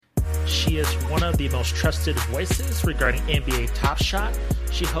She is one of the most trusted voices regarding NBA Top Shot.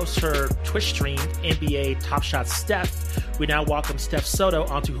 She hosts her Twitch stream, NBA Top Shot Steph. We now welcome Steph Sutto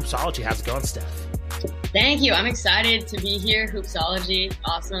onto Hoopsology. How's it going, Steph? Thank you. I'm excited to be here. Hoopsology.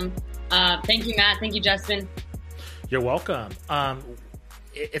 Awesome. Thank you, Matt. Thank you, Justin. You're welcome.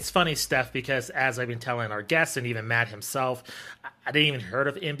 It's funny, Steph, because as I've been telling our guests and even Matt himself, I didn't even heard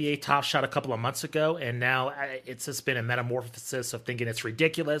of NBA Top Shot a couple of months ago, and now it's just been a metamorphosis of thinking it's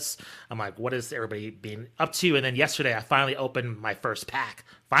ridiculous. I'm like, what is everybody being up to? And then yesterday, I finally opened my first pack,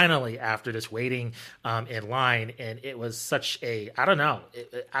 finally, after just waiting in line, and it was such a, I don't know,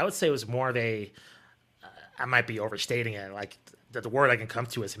 I would say it was more of a, I might be overstating it, like, the word I can come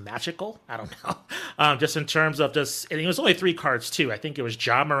to is magical. I don't know. Just in terms of and it was only 3 cards too. I think it was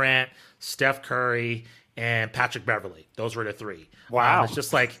Ja Morant, Steph Curry, and Patrick Beverley. Those were the 3. Wow. It's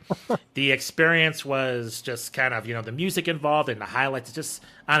just like the experience was just kind of, the music involved and the highlights. It's just,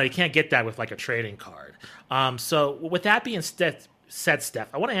 I don't know, you can't get that with like a trading card. So with that being said,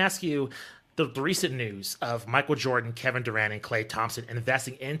 Steph, I want to ask you the recent news of Michael Jordan, Kevin Durant, and Klay Thompson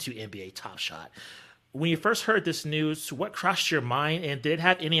investing into NBA Top Shot. When you first heard this news, what crossed your mind, and did it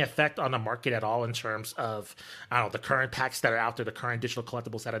have any effect on the market at all in terms of, I don't know, the current packs that are out there, the current digital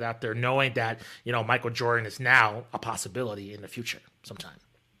collectibles that are out there, knowing that, Michael Jordan is now a possibility in the future sometime?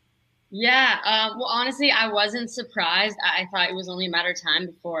 Yeah. Well, honestly, I wasn't surprised. I thought it was only a matter of time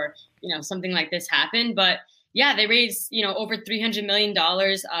before, something like this happened. But yeah, they raised, over $300 million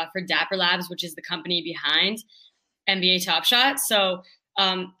for Dapper Labs, which is the company behind NBA Top Shot. So,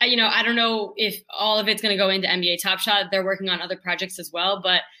 I don't know if all of it's going to go into NBA Top Shot. They're working on other projects as well,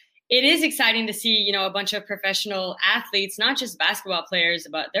 but it is exciting to see, a bunch of professional athletes, not just basketball players,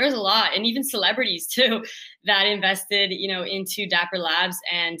 but there's a lot, and even celebrities too, that invested, into Dapper Labs.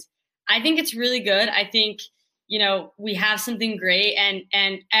 And I think it's really good. I think, we have something great,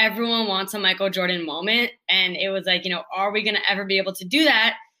 and everyone wants a Michael Jordan moment. And it was like, are we going to ever be able to do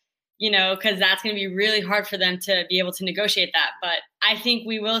that? Because that's going to be really hard for them to be able to negotiate that. But I think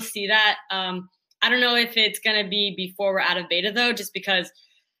we will see that. I don't know if it's going to be before we're out of beta, though, just because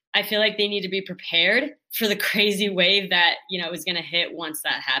I feel like they need to be prepared for the crazy wave that, is going to hit once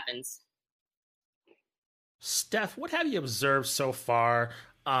that happens. Steph, what have you observed so far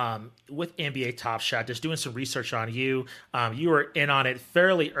with NBA Top Shot? Just doing some research on you. You were in on it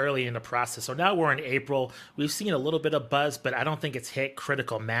fairly early in the process. So now we're in April. We've seen a little bit of buzz, but I don't think it's hit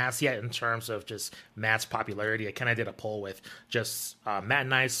critical mass yet in terms of just mass popularity. I kind of did a poll with just Matt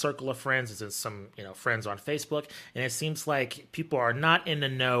and I's circle of friends and some friends on Facebook, and it seems like people are not in the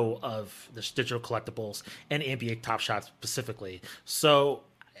know of the digital collectibles and NBA Top Shot specifically. So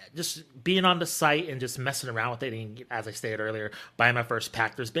just being on the site and just messing around with it, and as I stated earlier, buying my first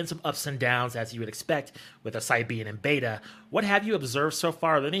pack, there's been some ups and downs as you would expect with a site being in beta. What have you observed so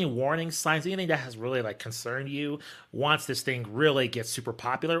far? Are there any warning signs, anything that has really concerned you once this thing really gets super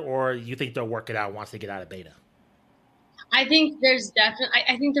popular, or you think they'll work it out once they get out of beta? I think there's definitely,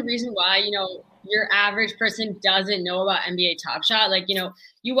 I think the reason why, your average person doesn't know about NBA Top Shot,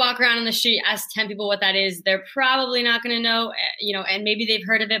 you walk around on the street, ask 10 people what that is, they're probably not going to know, and maybe they've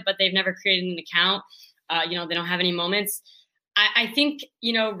heard of it, but they've never created an account. They don't have any moments. I think,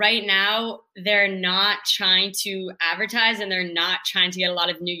 right now they're not trying to advertise, and they're not trying to get a lot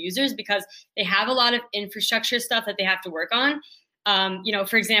of new users because they have a lot of infrastructure stuff that they have to work on.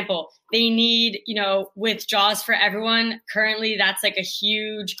 For example, they need, withdrawals for everyone. Currently, that's like a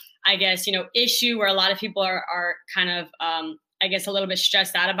huge, issue where a lot of people are kind of, a little bit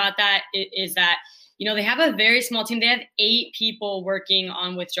stressed out about that is that, they have a very small team. They have 8 people working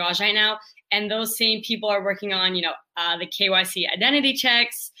on withdrawals right now. And those same people are working on, the KYC identity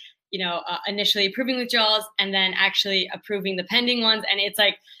checks, initially approving withdrawals and then actually approving the pending ones. And it's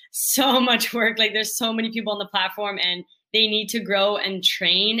like so much work. Like there's so many people on the platform, and they need to grow and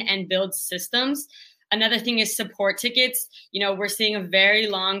train and build systems. Another thing is support tickets. We're seeing a very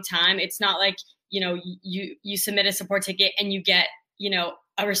long time. It's not like, you submit a support ticket and you get,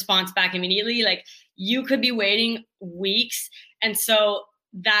 a response back immediately. Like you could be waiting weeks. And so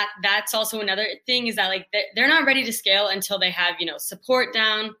that's also another thing is that they're not ready to scale until they have, support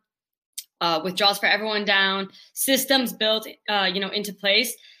down, withdrawals for everyone down, systems built, into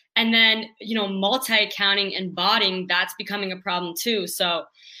place. And then, multi-accounting and botting, that's becoming a problem too. So,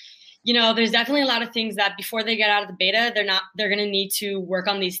 there's definitely a lot of things that before they get out of the beta, they're going to need to work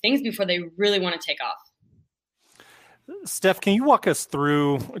on these things before they really want to take off. Steph, can you walk us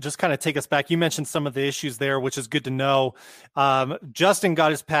through, just kind of take us back? You mentioned some of the issues there, which is good to know. Justin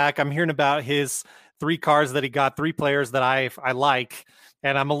got his pack. I'm hearing about his 3 cards that he got, 3 players that I like.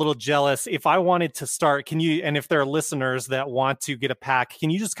 and I'm a little jealous. If I wanted to start, and if there are listeners that want to get a pack, can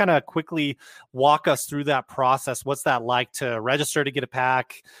you just kind of quickly walk us through that process? What's that like to register to get a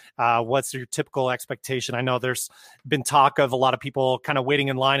pack? What's your typical expectation? I know there's been talk of a lot of people kind of waiting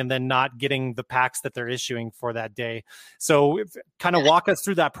in line and then not getting the packs that they're issuing for that day. So kind of walk us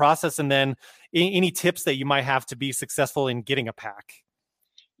through that process, and then any tips that you might have to be successful in getting a pack.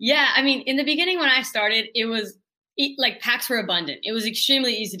 Yeah, I mean, in the beginning when I started, it was like packs were abundant. It was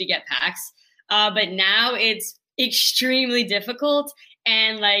extremely easy to get packs, but now it's extremely difficult.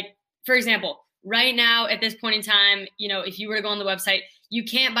 And like, for example, right now at this point in time, if you were to go on the website, you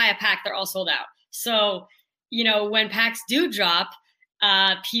can't buy a pack. They're all sold out. So, when packs do drop,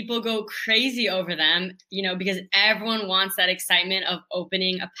 people go crazy over them, because everyone wants that excitement of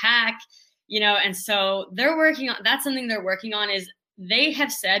opening a pack, and so that's something they're working on. Is they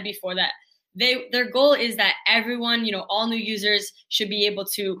have said before that their goal is that everyone, all new users should be able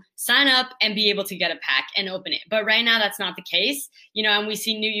to sign up and be able to get a pack and open it. But right now that's not the case, and we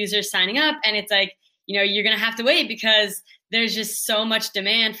see new users signing up, and it's like, you're going to have to wait because there's just so much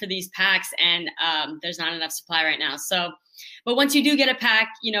demand for these packs, and there's not enough supply right now. So, but once you do get a pack,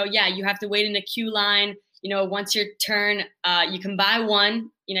 you have to wait in the queue line. Once your turn, you can buy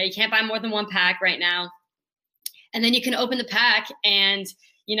one, you can't buy more than one pack right now. And then you can open the pack and,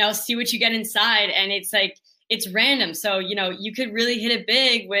 see what you get inside. And it's like, it's random. So, you could really hit it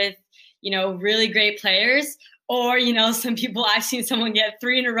big with, really great players, or, some people, I've seen someone get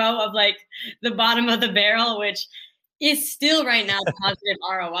 3 in a row of like the bottom of the barrel, which is still right now positive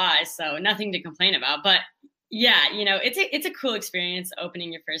ROI. So nothing to complain about, but yeah, it's a cool experience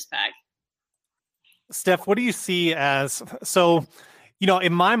opening your first pack. Steph, what do you see as, so,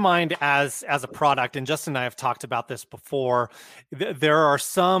 in my mind as a product, and Justin and I have talked about this before, there are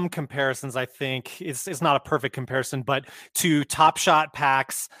some comparisons, I think, it's not a perfect comparison, but to Top Shot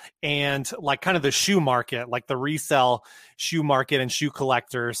packs and like kind of the shoe market, like the resale shoe market and shoe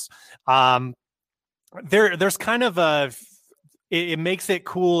collectors. There's kind of it makes it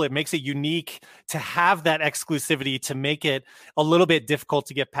cool. It makes it unique to have that exclusivity, to make it a little bit difficult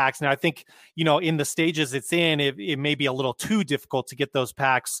to get packs. Now, I think, in the stages it's in, it may be a little too difficult to get those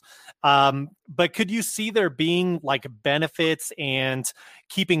packs. But could you see there being like benefits and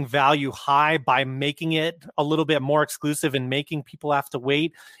keeping value high by making it a little bit more exclusive and making people have to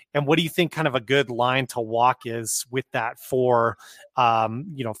wait? And what do you think kind of a good line to walk is with that for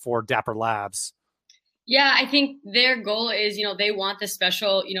Dapper Labs? Yeah, I think their goal is, they want the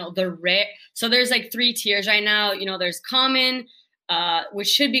special, the rare. So there's like 3 tiers right now. There's common, which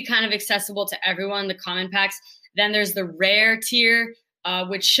should be kind of accessible to everyone, the common packs. Then there's the rare tier,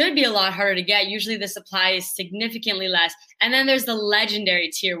 which should be a lot harder to get. Usually the supply is significantly less. And then there's the legendary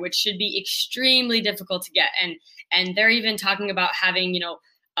tier, which should be extremely difficult to get. And they're even talking about having,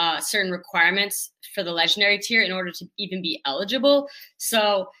 certain requirements for the legendary tier in order to even be eligible.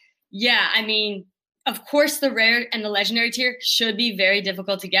 So yeah, I mean, of course, the rare and the legendary tier should be very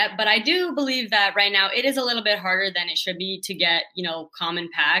difficult to get, but I do believe that right now it is a little bit harder than it should be to get, common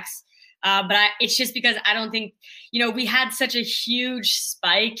packs. It's just because I don't think, we had such a huge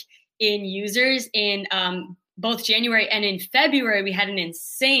spike in users in both January and in February. We had an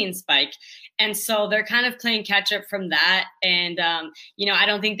insane spike. And so they're kind of playing catch up from that. And, I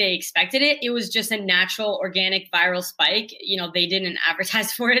don't think they expected it. It was just a natural, organic, viral spike. They didn't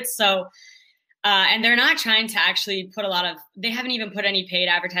advertise for it. So and they're not trying to actually put they haven't even put any paid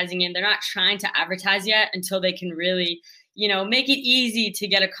advertising in. They're not trying to advertise yet until they can really, make it easy to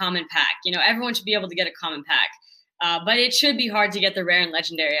get a common pack. Everyone should be able to get a common pack. But it should be hard to get the rare and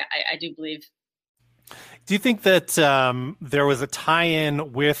legendary, I do believe. Do you think that there was a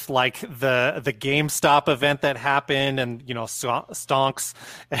tie-in with like the GameStop event that happened, and stonks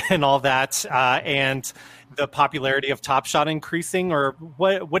and all that, and the popularity of Top Shot increasing, or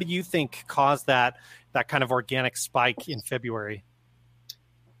what do you think caused that kind of organic spike in February?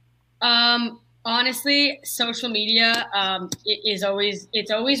 Honestly, social media it's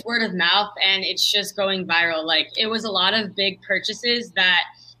always word of mouth, and it's just going viral. Like, it was a lot of big purchases that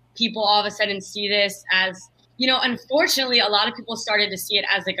people all of a sudden see this as, unfortunately, a lot of people started to see it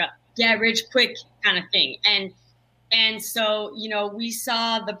as like a get rich quick kind of thing. And so, we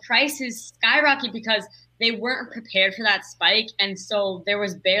saw the prices skyrocket because they weren't prepared for that spike. And so there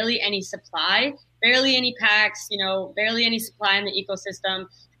was barely any supply, barely any packs, barely any supply in the ecosystem.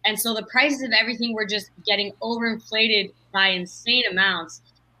 And so the prices of everything were just getting overinflated by insane amounts.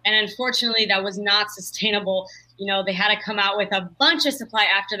 And unfortunately, that was not sustainable. They had to come out with a bunch of supply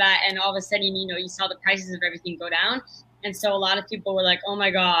after that. And all of a sudden, you saw the prices of everything go down. And so a lot of people were like, oh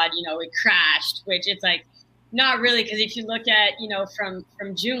my God, it crashed, which it's like, not really, because if you look at,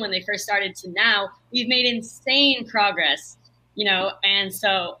 from June when they first started to now, we've made insane progress, and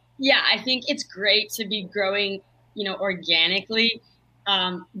so, yeah, I think it's great to be growing, organically.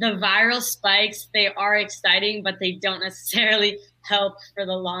 The viral spikes, they are exciting, but they don't necessarily help for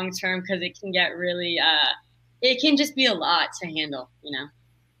the long term because it can get really, it can just be a lot to handle.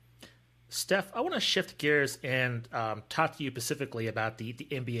 Steph, I want to shift gears and talk to you specifically about the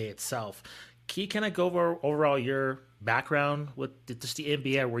NBA itself. Can you kind of go over overall your background with just the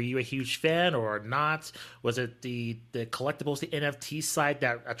NBA? Were you a huge fan or not? Was it the collectibles, the NFT side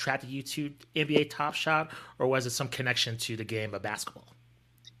that attracted you to NBA Top Shot, or was it some connection to the game of basketball?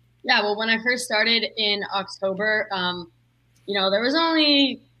 Yeah, well, when I first started in October, there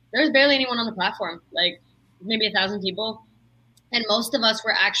was barely anyone on the platform, like maybe 1,000 people. And most of us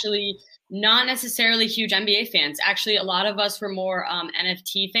were actually not necessarily huge NBA fans. Actually, a lot of us were more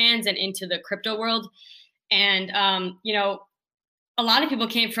NFT fans and into the crypto world. And, a lot of people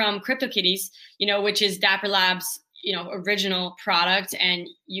came from CryptoKitties, which is Dapper Labs, original product. And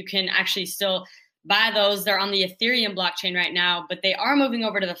you can actually still buy those. They're on the Ethereum blockchain right now, but they are moving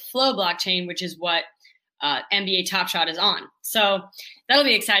over to the Flow blockchain, which is what NBA Top Shot is on. So that'll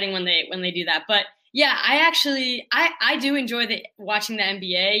be exciting when they do that. But yeah, I do enjoy watching the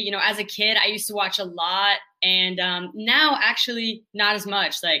NBA. As a kid, I used to watch a lot, and now actually not as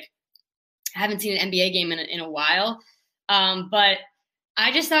much. Like, I haven't seen an NBA game in a while, but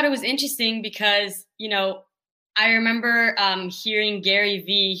I just thought it was interesting because I remember hearing Gary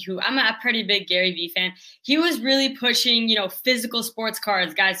Vee, who I'm a pretty big Gary Vee fan. He was really pushing physical sports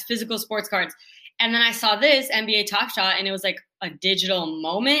cards, guys, physical sports cards. And then I saw this NBA Top Shot, and it was like a digital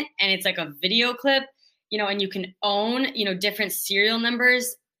moment, and it's like a video clip, and you can own, different serial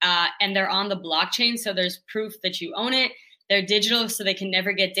numbers, and they're on the blockchain. So there's proof that you own it. They're digital, so they can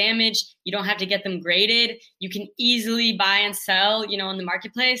never get damaged. You don't have to get them graded. You can easily buy and sell, in the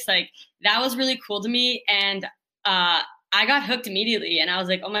marketplace. Like, that was really cool to me. And I got hooked immediately, and I was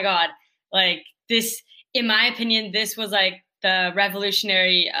like, oh my God, like this, in my opinion, this was like the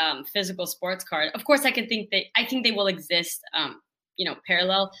revolutionary physical sports card. Of course, I think they will exist,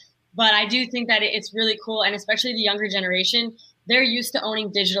 parallel, but I do think that it's really cool, and especially the younger generation, they're used to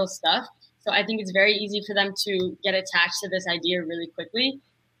owning digital stuff, so I think it's very easy for them to get attached to this idea really quickly.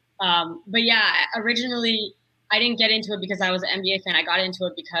 But yeah, originally I didn't get into it because I was an NBA fan. I got into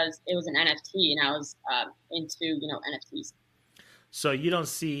it because it was an NFT, and I was into NFTs. So you don't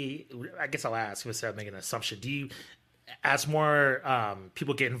see? I guess I'll ask instead of making an assumption. Do you? As more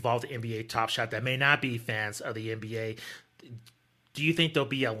people get involved in NBA Top Shot that may not be fans of the NBA, do you think there'll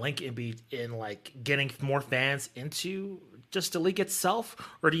be a link in like getting more fans into just the league itself,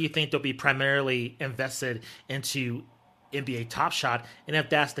 or do you think they'll be primarily invested into NBA Top Shot? And if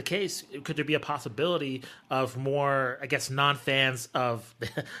that's the case, could there be a possibility of more, I guess, non-fans of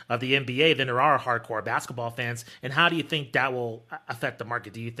the NBA than there are hardcore basketball fans? And how do you think that will affect the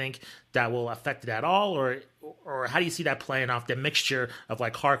market? Do you think that will affect it at all, or how do you see that playing off the mixture of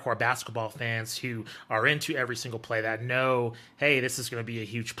like hardcore basketball fans who are into every single play, that know, hey, this is going to be a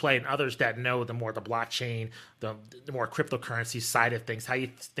huge play, and others that know the more the blockchain, the more cryptocurrency side of things? How do you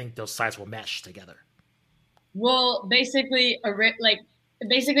think those sides will mesh together? Well, basically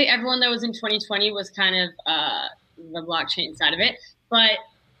everyone that was in 2020 was kind of the blockchain side of it. But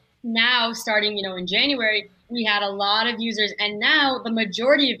now, starting in January, we had a lot of users, and now the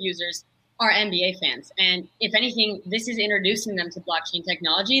majority of users are NBA fans. And if anything, this is introducing them to blockchain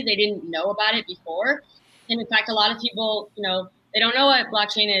technology. They didn't know about it before, and in fact, a lot of people, they don't know what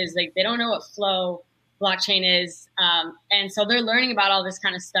blockchain is. Like, they don't know what Flow blockchain is, and so they're learning about all this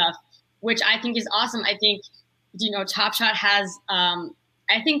kind of stuff, which I think is awesome. I think Top Shot has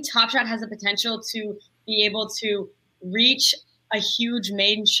the potential to be able to reach a huge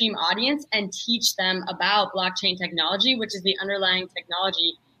mainstream audience and teach them about blockchain technology, which is the underlying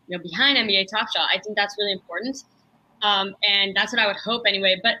technology behind NBA Top Shot. I think that's really important, and that's what I would hope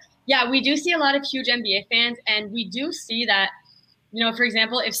anyway. But yeah, we do see a lot of huge NBA fans, and we do see that for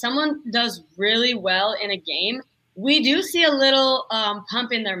example, if someone does really well in a game, we do see a little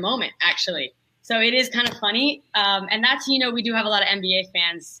pump in their moment, actually. So it is kind of funny. And that's, we do have a lot of NBA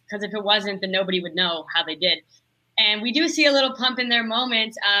fans, because if it wasn't, then nobody would know how they did. And we do see a little pump in their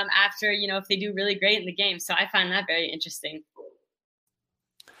moment after, if they do really great in the game. So I find that very interesting.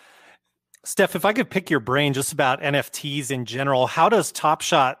 Steph, if I could pick your brain just about NFTs in general, how does Top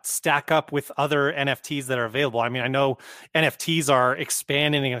Shot stack up with other NFTs that are available? I mean, I know NFTs are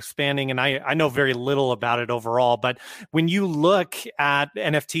expanding, and I know very little about it overall, but when you look at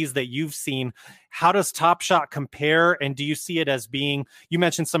NFTs that you've seen, How does Top Shot compare? And do you see it as being, you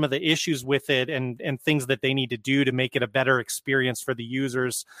mentioned some of the issues with it and things that they need to do to make it a better experience for the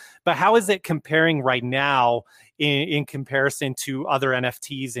users, but how is it comparing right now in comparison to other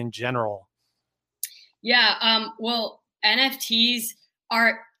NFTs in general? Yeah, well, NFTs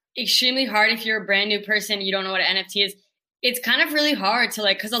are extremely hard if you're a brand new person, you don't know what an NFT is. It's kind of really hard to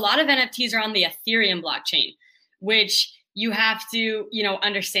because a lot of NFTs are on the Ethereum blockchain, which you have to,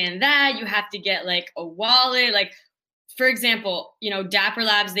 understand that. You have to get a wallet. For example, Dapper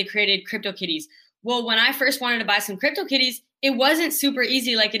Labs, they created CryptoKitties. Well, when I first wanted to buy some CryptoKitties, it wasn't super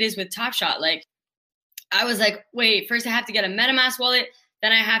easy like it is with Top Shot. I was like, wait, first I have to get a MetaMask wallet,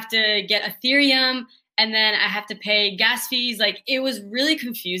 then I have to get Ethereum, and then I have to pay gas fees. It was really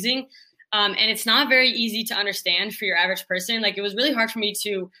confusing. And it's not very easy to understand for your average person. It was really hard for me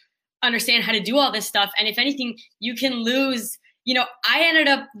to understand how to do all this stuff. And if anything, you can lose, I ended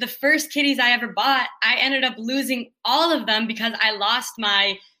up, the first kitties I ever bought, I ended up losing all of them because I lost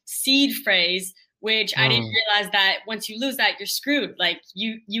my seed phrase, which I didn't realize that once you lose that, you're screwed.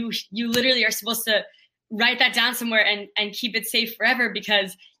 You literally are supposed to write that down somewhere and keep it safe forever,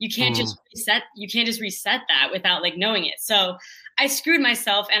 because you can't just reset that without knowing it. So I screwed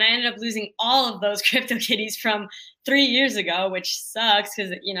myself and I ended up losing all of those CryptoKitties from 3 years ago, which sucks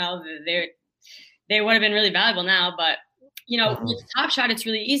because, they would have been really valuable now. But, with Top Shot, it's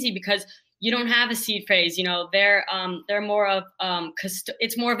really easy because you don't have a seed phrase. They're more of,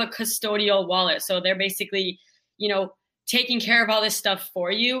 it's more of a custodial wallet. So they're basically, taking care of all this stuff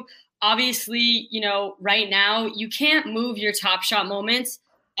for you. Obviously, right now you can't move your Top Shot moments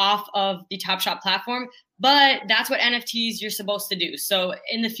off of the Top Shot platform, but that's what NFTs you're supposed to do. So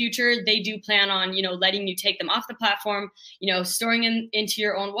in the future, they do plan on, letting you take them off the platform, storing them into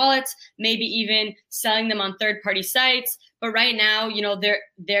your own wallets, maybe even selling them on third-party sites. But right now,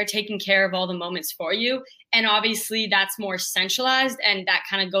 they're taking care of all the moments for you. And obviously that's more centralized, and that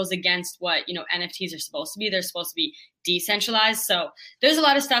kind of goes against what, NFTs are supposed to be. They're supposed to be decentralized. So there's a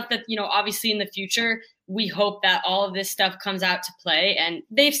lot of stuff that, obviously in the future, we hope that all of this stuff comes out to play. And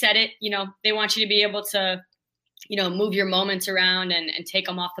they've said it, they want you to be able to, move your moments around and take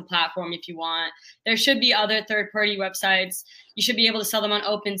them off the platform if you want. There should be other third-party websites. You should be able to sell them on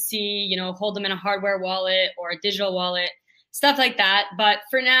OpenSea, hold them in a hardware wallet or a digital wallet, stuff like that. But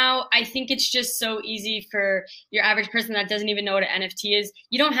for now, I think it's just so easy for your average person that doesn't even know what an NFT is.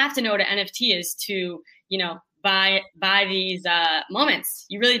 You don't have to know what an NFT is to, buy these moments.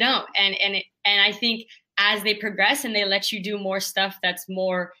 You really don't. And I think as they progress and they let you do more stuff that's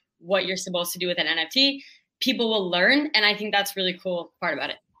more what you're supposed to do with an NFT, people will learn. And I think that's really cool part about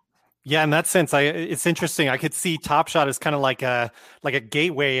it. Yeah, in that sense, it's interesting. I could see Top Shot as kind of like a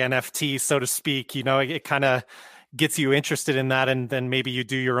gateway NFT, so to speak. It kind of gets you interested in that, and then maybe you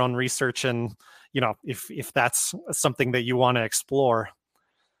do your own research, and if that's something that you want to explore.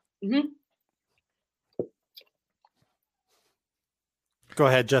 Mm-hmm. Go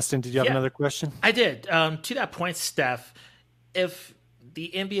ahead, Justin. Did you have another question? I did. To that point, Steph, if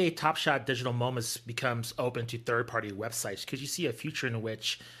the NBA Top Shot digital moments becomes open to third-party websites, could you see a future in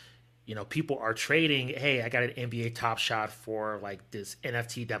which people are trading, hey, I got an NBA Top Shot for this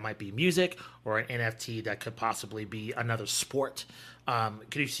NFT that might be music, or an NFT that could possibly be another sport?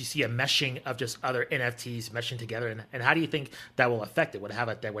 Could you see a meshing of just other NFTs meshing together? And how do you think that will affect it? Would it have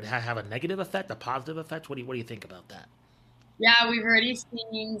a negative effect, a positive effect? What do you think about that? Yeah, we've already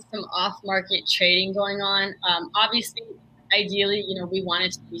seen some off-market trading going on. Obviously, ideally, we want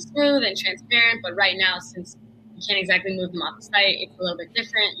it to be smooth and transparent, but right now, since you can't exactly move them off the site, it's a little bit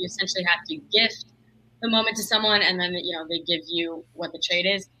different. You essentially have to gift the moment to someone, and then they give you what the trade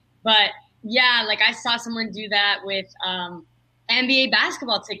is. But yeah, I saw someone do that with NBA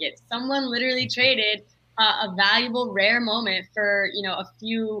basketball tickets. Someone literally traded a valuable, rare moment for a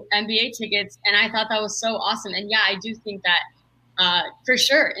few NBA tickets, and I thought that was so awesome. And yeah, I do think that for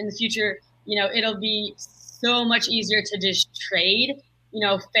sure in the future, it'll be so much easier to just trade,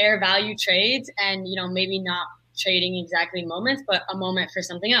 fair value trades, and maybe not trading exactly moments, but a moment for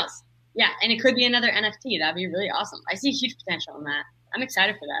something else. Yeah, and it could be another NFT. That'd be really awesome. I see huge potential in that. I'm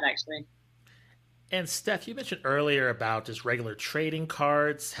excited for that, actually. And Steph, you mentioned earlier about just regular trading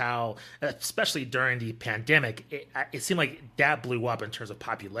cards, how, especially during the pandemic, it seemed like that blew up in terms of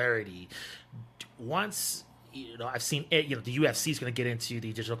popularity. Once, I've seen it, the UFC is going to get into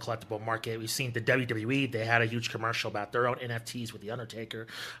the digital collectible market. We've seen the WWE, they had a huge commercial about their own NFTs with The Undertaker.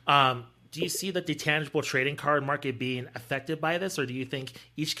 Do you see that the tangible trading card market being affected by this, or do you think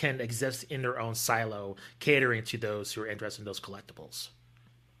each can exist in their own silo, catering to those who are interested in those collectibles?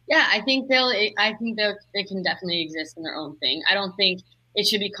 Yeah, I think they can definitely exist in their own thing. I don't think it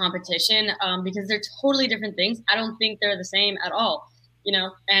should be competition, because they're totally different things. I don't think they're the same at all,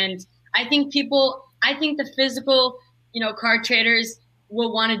 and I think the physical, card traders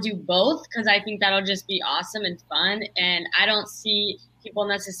will want to do both because I think that'll just be awesome and fun. And I don't see people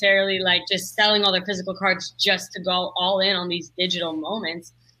necessarily like just selling all their physical cards just to go all in on these digital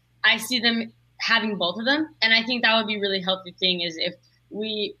moments. I see them having both of them. And I think that would be a really healthy thing is if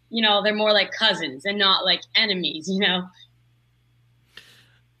we, they're more like cousins and not like enemies.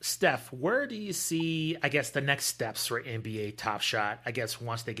 Steph, where do you see, I guess, the next steps for NBA Top Shot, I guess,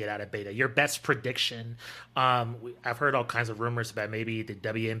 once they get out of beta? Your best prediction? I've heard all kinds of rumors about maybe the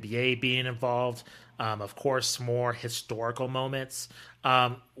WNBA being involved. Of course, more historical moments.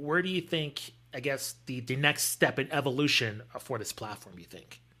 Where do you think, I guess, the next step in evolution for this platform, you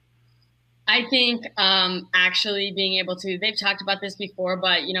think? I think actually being able to, they've talked about this before,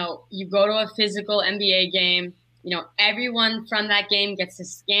 but, you go to a physical NBA game, everyone from that game gets to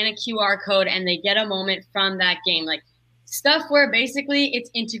scan a QR code and they get a moment from that game. Like stuff where basically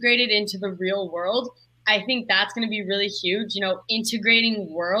it's integrated into the real world. I think that's going to be really huge,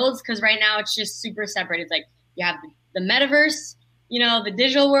 integrating worlds. Cause right now it's just super separated. It's like you have the metaverse, the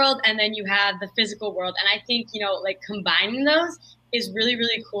digital world, and then you have the physical world. And I think, like combining those is really,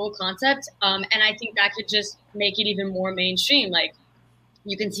 really cool concept. And I think that could just make it even more mainstream. Like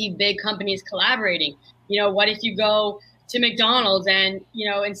you can see big companies collaborating. What if you go to McDonald's and,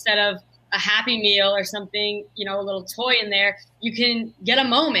 instead of a Happy Meal or something, a little toy in there, you can get a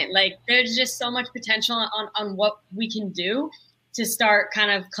moment. Like there's just so much potential on what we can do to start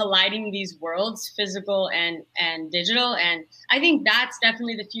kind of colliding these worlds, physical and digital. And I think that's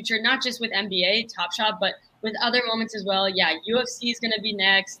definitely the future, not just with NBA Top Shot, but with other moments as well. Yeah, UFC is going to be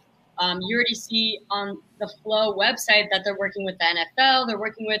next. You already see on the Flow website that they're working with the NFL. They're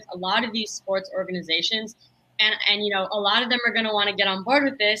working with a lot of these sports organizations. And a lot of them are going to want to get on board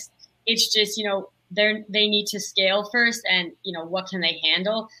with this. It's just, they need to scale first and, what can they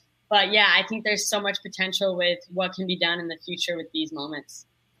handle? But yeah, I think there's so much potential with what can be done in the future with these moments.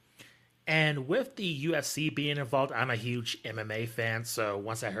 And with the UFC being involved, I'm a huge MMA fan. So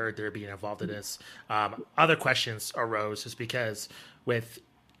once I heard they're being involved in this, other questions arose just because with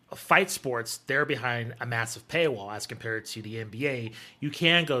fight sports, they're behind a massive paywall as compared to the NBA. You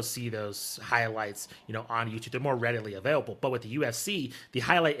can go see those highlights, on YouTube. They're more readily available. But with the UFC, the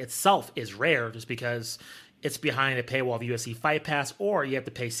highlight itself is rare just because it's behind a paywall of UFC Fight Pass, or you have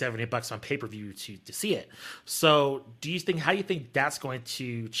to pay $70 on pay-per-view to see it. So how do you think that's going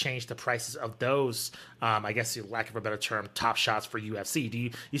to change the prices of those, I guess, lack of a better term, top shots for UFC? Do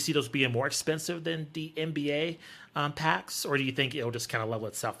you see those being more expensive than the NBA packs, or do you think it'll just kind of level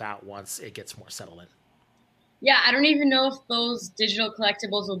itself out once it gets more settled in? Yeah, I don't even know if those digital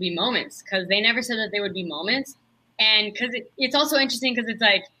collectibles will be moments because they never said that they would be moments. And because it's also interesting because it's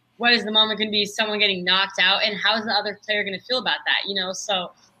like, what is the moment going to be? Someone getting knocked out, and how is the other player going to feel about that?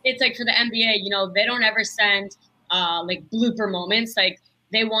 So it's like for the NBA, they don't ever send like blooper moments. Like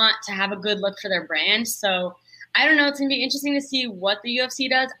they want to have a good look for their brand. So I don't know. It's going to be interesting to see what the UFC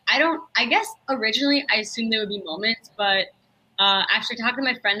does. I guess originally I assumed there would be moments, but after talking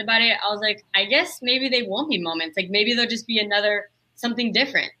to my friend about it, I was like, I guess maybe they won't be moments. Like maybe they'll just be something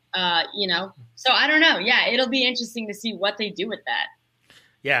different, So I don't know. Yeah, it'll be interesting to see what they do with that.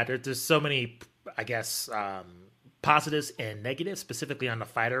 Yeah, there's so many, I guess, positives and negatives, specifically on the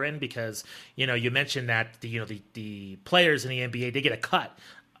fighter end, because you mentioned that the players in the NBA, they get a cut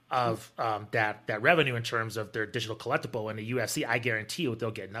of that revenue in terms of their digital collectible. And the UFC, I guarantee you, they'll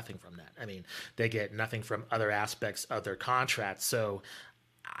get nothing from that. I mean, they get nothing from other aspects of their contract. So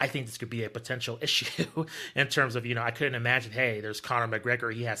I think this could be a potential issue in terms of, I couldn't imagine, hey, there's Conor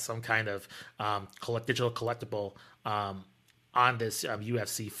McGregor. He has some kind of digital collectible on this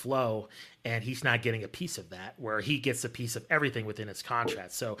UFC Flow, and he's not getting a piece of that, where he gets a piece of everything within his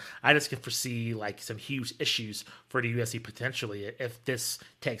contract. So I just can foresee like some huge issues for the UFC potentially if this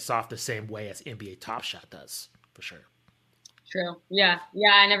takes off the same way as NBA Top Shot does, for sure. True. Yeah.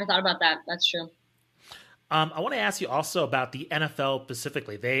 I never thought about that. That's true. I want to ask you also about the NFL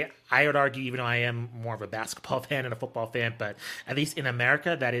specifically. I would argue, even though I am more of a basketball fan and a football fan, but at least in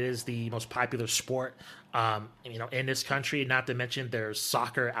America, that it is the most popular sport, in this country. Not to mention there's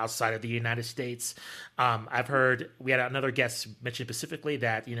soccer outside of the United States. I've heard we had another guest mention specifically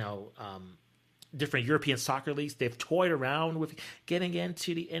that different European soccer leagues, they've toyed around with getting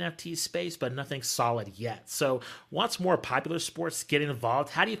into the NFT space, but nothing solid yet. So once more popular sports get involved,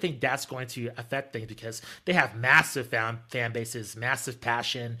 how do you think that's going to affect things? Because they have massive fan bases, massive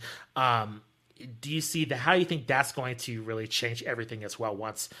passion. Do you see that? How do you think that's going to really change everything as well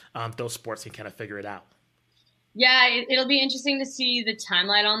once those sports can kind of figure it out? Yeah, it'll be interesting to see the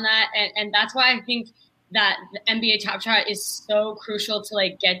timeline on that, and that's why I think that the NBA Top Shot is so crucial to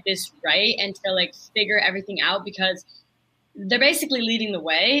like get this right and to like figure everything out, because they're basically leading the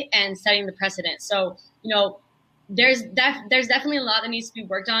way and setting the precedent. So, there's definitely a lot that needs to be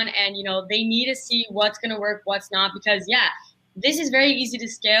worked on, and they need to see what's going to work, what's not, because this is very easy to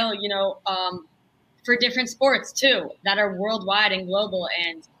scale, for different sports too that are worldwide and global.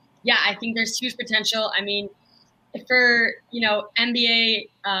 And I think there's huge potential. I mean, for NBA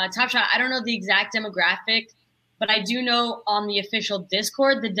Top Shot, I don't know the exact demographic, but I do know on the official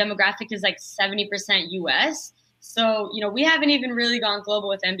Discord the demographic is like 70% US. So we haven't even really gone global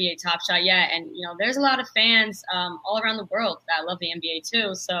with NBA Top Shot yet, and there's a lot of fans all around the world that love the NBA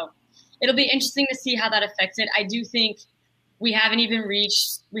too. So it'll be interesting to see how that affects it. I do think we haven't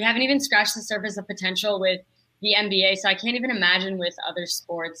even scratched the surface of potential with the NBA. So I can't even imagine with other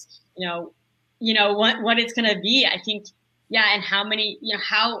sports, what it's going to be. I think, and how many,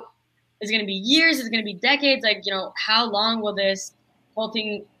 how is it going to be years? Is it going to be decades? Like, how long will this whole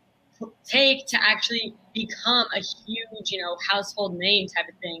thing take to actually become a huge, household name type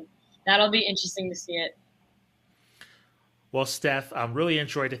of thing? That'll be interesting to see it. Well, Steph, I really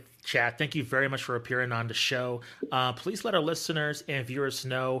enjoyed the chat. Thank you very much for appearing on the show. Please let our listeners and viewers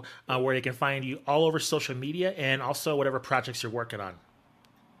know where they can find you all over social media, and also whatever projects you're working on.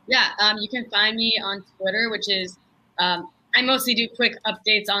 Yeah, you can find me on Twitter, which is, I mostly do quick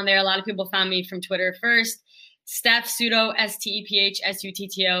updates on there. A lot of people found me from Twitter first. Steph Sutto,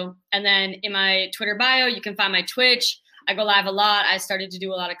 STEPHSUTTO. And then in my Twitter bio, you can find my Twitch. I go live a lot. I started to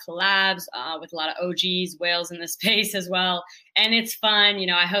do a lot of collabs with a lot of OGs, whales in the space as well. And it's fun.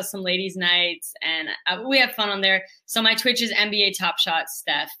 I host some ladies' nights, and we have fun on there. So my Twitch is NBA Top Shot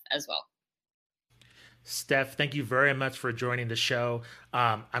Steph as well. Steph, thank you very much for joining the show.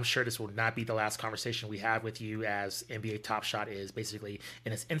 I'm sure this will not be the last conversation we have with you, as NBA Top Shot is basically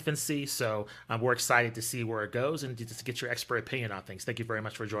in its infancy. So we're excited to see where it goes and just to get your expert opinion on things. Thank you very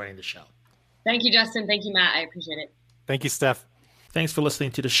much for joining the show. Thank you, Justin. Thank you, Matt. I appreciate it. Thank you, Steph. Thanks for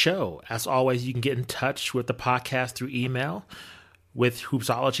listening to the show. As always, you can get in touch with the podcast through email with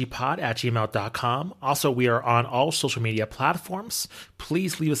hoopsologypod@gmail.com. Also, we are on all social media platforms.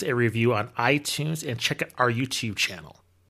 Please leave us a review on iTunes and check out our YouTube channel.